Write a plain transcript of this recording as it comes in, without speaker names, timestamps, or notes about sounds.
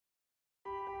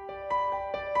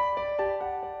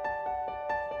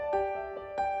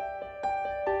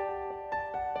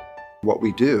What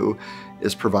we do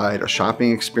is provide a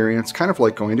shopping experience, kind of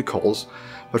like going to Kohl's,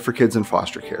 but for kids in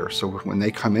foster care. So when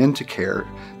they come into care,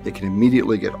 they can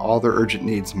immediately get all their urgent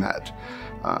needs met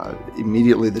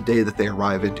immediately the day that they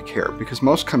arrive into care, because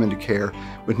most come into care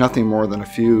with nothing more than a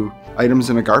few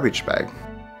items in a garbage bag.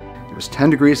 It was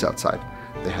 10 degrees outside.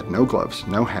 They had no gloves,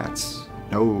 no hats,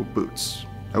 no boots,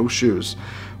 no shoes.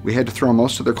 We had to throw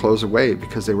most of their clothes away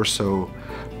because they were so,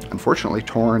 unfortunately,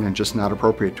 torn and just not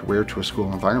appropriate to wear to a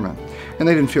school environment. And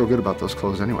they didn't feel good about those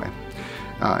clothes anyway.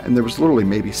 And there was literally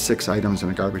maybe 6 items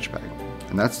in a garbage bag.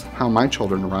 And that's how my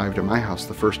children arrived at my house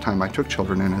the first time I took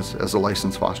children in as a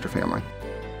licensed foster family.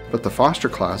 But the foster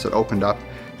closet opened up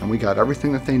and we got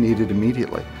everything that they needed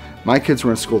immediately. My kids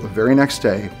were in school the very next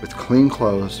day with clean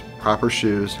clothes, proper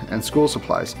shoes, and school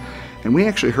supplies. And we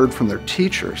actually heard from their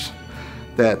teachers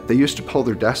that they used to pull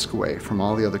their desk away from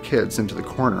all the other kids into the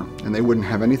corner, and they wouldn't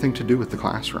have anything to do with the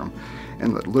classroom.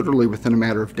 And literally within a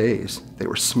matter of days, they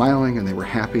were smiling and they were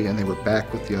happy and they were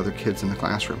back with the other kids in the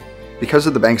classroom. Because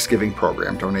of the Banksgiving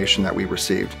program donation that we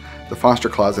received, the foster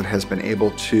closet has been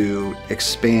able to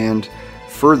expand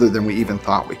further than we even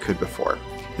thought we could before.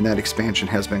 And that expansion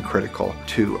has been critical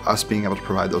to us being able to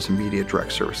provide those immediate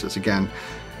direct services. Again,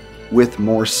 with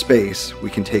more space, we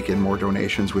can take in more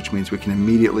donations, which means we can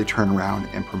immediately turn around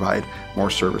and provide more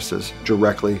services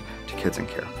directly to kids in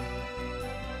care.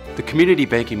 The community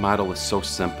banking model is so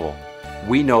simple.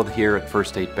 We know here at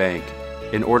First State Bank,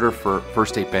 in order for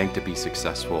First State Bank to be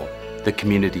successful, the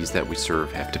communities that we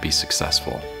serve have to be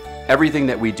successful. Everything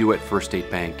that we do at First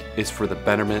State Bank is for the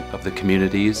betterment of the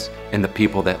communities and the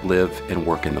people that live and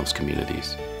work in those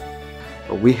communities.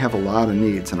 We have a lot of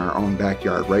needs in our own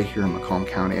backyard right here in Macomb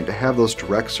County, and to have those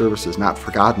direct services not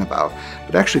forgotten about,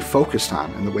 but actually focused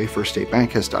on in the way First State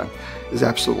Bank has done is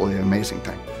absolutely an amazing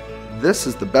thing. This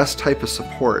is the best type of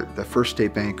support that First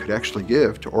State Bank could actually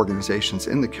give to organizations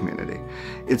in the community.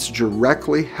 It's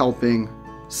directly helping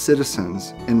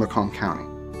citizens in Macomb County.